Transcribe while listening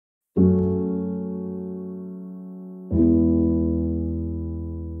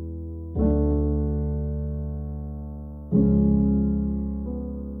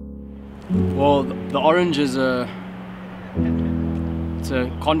The Orange is it's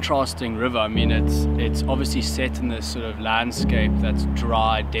a contrasting river. I mean, it's obviously set in this sort of landscape that's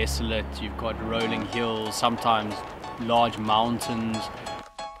dry, desolate. You've got rolling hills, sometimes large mountains.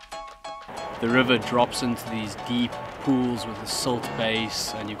 The river drops into these deep pools with a silt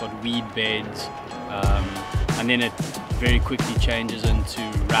base, and you've got weed beds, and then it very quickly changes into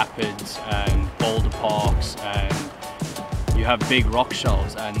rapids and boulder parks, and you have big rock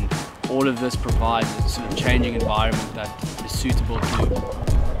shelves, and all of this provides a sort of changing environment that is suitable to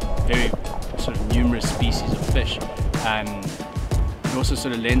very sort of numerous species of fish, and it also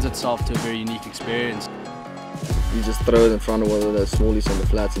sort of lends itself to a very unique experience. You just throw it in front of one of those smallies on the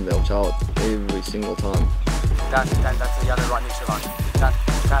flats and they'll chow it every single time. Dan, that's a yellow right next to the line. Dan,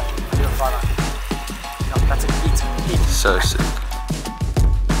 do a fly line. No, that's a eat. So sick.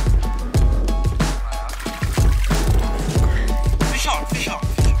 Fish on.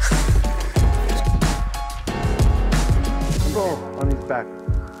 Oh, on his back.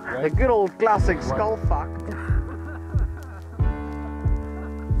 A good old classic skull fuck.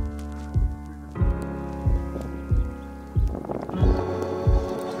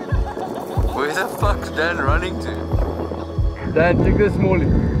 Where the fuck's Dan running to? Dan, take this smallie.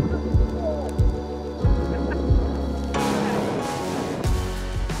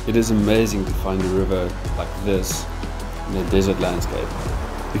 It is amazing to find a river like this in a desert landscape.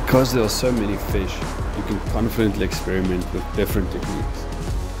 Because there are so many fish, you can confidently experiment with different techniques.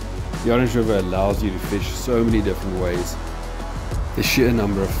 The Orange River allows you to fish so many different ways. The sheer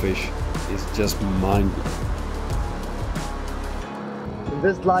number of fish is just mind-blowing.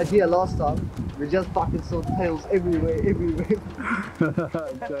 This slide here last time, we just fucking saw tails everywhere.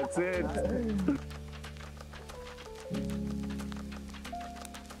 That's it.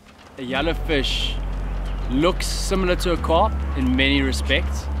 A yellowfish looks similar to a carp in many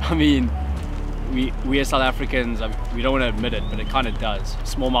respects. I mean, we as South Africans, we don't want to admit it, but it kind of does.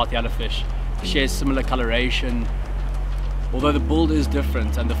 Smallmouth yellowfish shares similar coloration, although the build is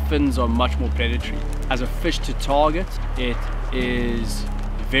different and the fins are much more predatory. As a fish to target, it is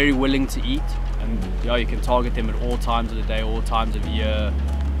very willing to eat, and yeah, you can target them at all times of the day, all times of the year.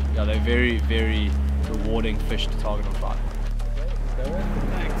 Yeah, they're very, very rewarding fish to target on fly.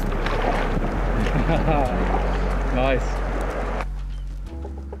 Thanks. Nice.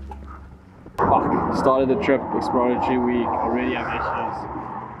 Fuck, started the trip, exploratory week, already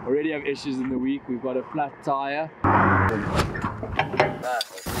have issues in the week. We've got a flat tire.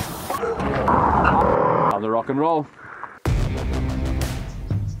 Time to rock and roll.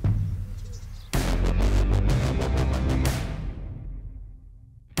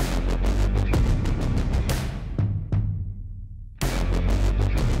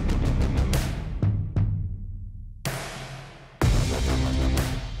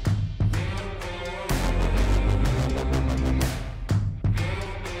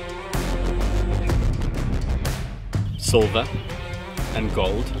 Silver and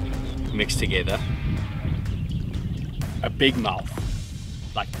gold mixed together. A big mouth,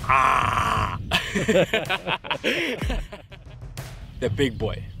 like ah! The big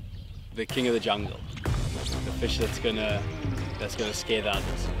boy, the king of the jungle, the fish that's gonna scare the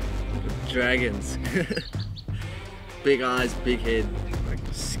others. Dragons. Big eyes, big head, like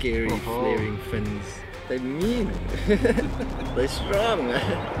scary flaring fins. They're mean. They're strong.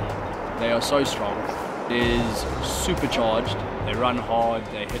 They are so strong. It is supercharged. They run hard,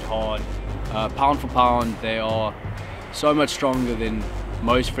 they hit hard. Pound for pound, they are so much stronger than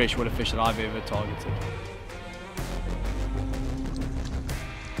most freshwater fish that I've ever targeted.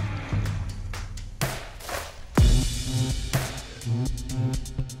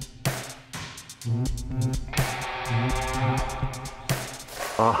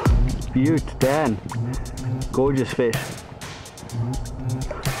 Oh, beaut, Dan. Gorgeous fish.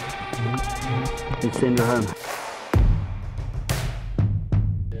 Let's send her home.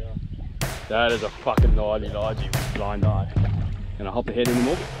 That is a fucking gnarly largie with blind eye. Can I hop ahead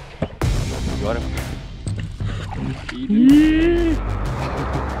anymore? Got him.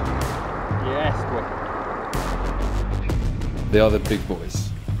 Yes, boy. They are the big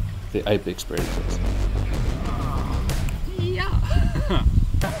boys, the apex predators. Yeah.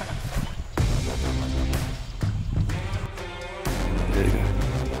 There you go.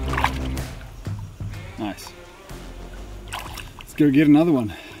 Nice. Let's go get another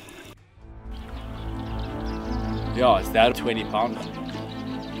one. Yeah, it's that 20 pounder.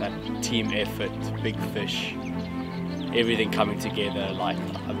 That team effort, big fish, everything coming together. Like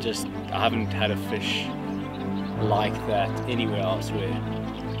I haven't had a fish like that anywhere else, where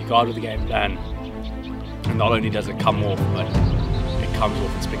you go out with the game plan and not only does it come off, but it comes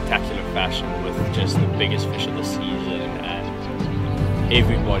off in spectacular fashion with just the biggest fish of the season and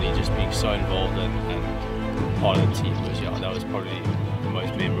everybody just being so involved and part of the team was, yeah, that was probably the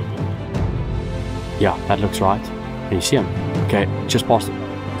most memorable. Yeah, that looks right. Can you see him? Okay, just past him.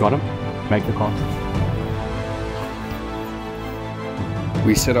 Got him? Make the cast.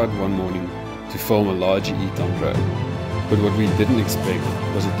 We set out one morning to film a larger eat on drone, but what we didn't expect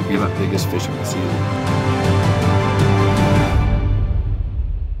was it to be the biggest fish of the season.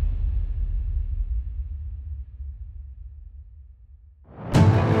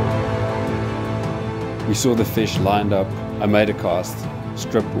 We saw the fish lined up. I made a cast,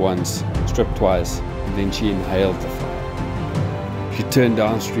 stripped once, stripped twice, and then she inhaled the fire. She turned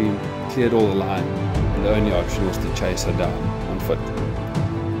downstream, cleared all the line, and the only option was to chase her down on foot.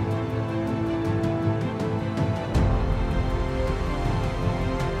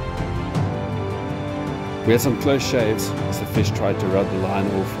 We had some close shaves as the fish tried to rub the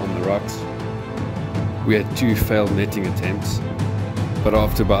line off on the rocks. We had 2 failed netting attempts, but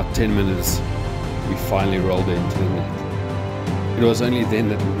after about 10 minutes, we finally rolled her into the net. It was only then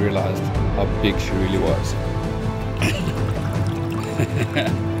that we realized how big she really was.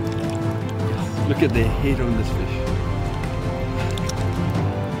 Look at the head on this fish.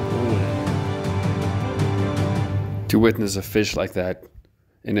 Oh. To witness a fish like that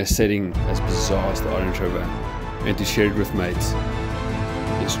in a setting as bizarre as the Orange River and to share it with mates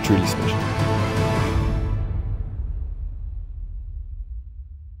is truly special.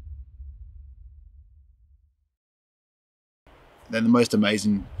 They're the most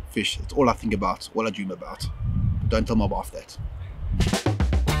amazing fish. It's all I think about, all I dream about. Don't tell my wife that.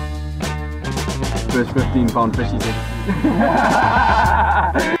 First 15-pound fish, he said.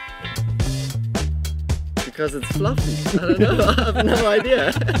 Because it's fluffy. I don't know, I have no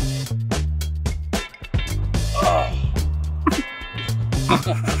idea.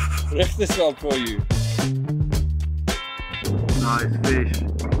 Recht is wel for you. Nice fish.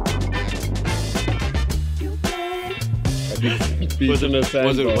 Was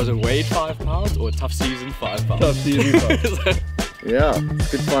it weighed 5 pounds or tough season 5 pounds? Tough season 5. Yeah,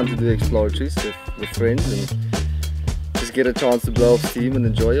 it's good fun to do exploratories with friends and just get a chance to blow off steam and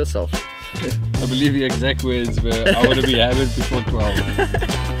enjoy yourself. I believe your exact words were, I want to be hammered before 12.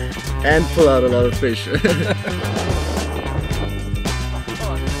 And pull out a lot of fish.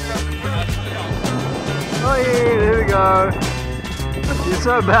 Oh yeah, there we go. You're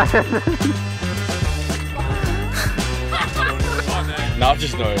so bad. Now I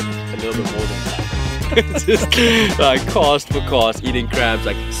just know a little bit more than that. Just like cast for cast, eating crabs,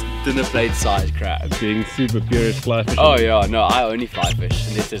 like dinner plate size crabs. Being super purist fly fishing. Oh yeah, no, I only fly fish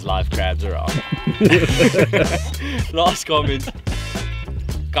unless there's live crabs around. Last comment.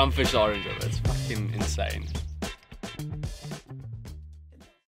 Come fish the Orange River, it's fucking insane.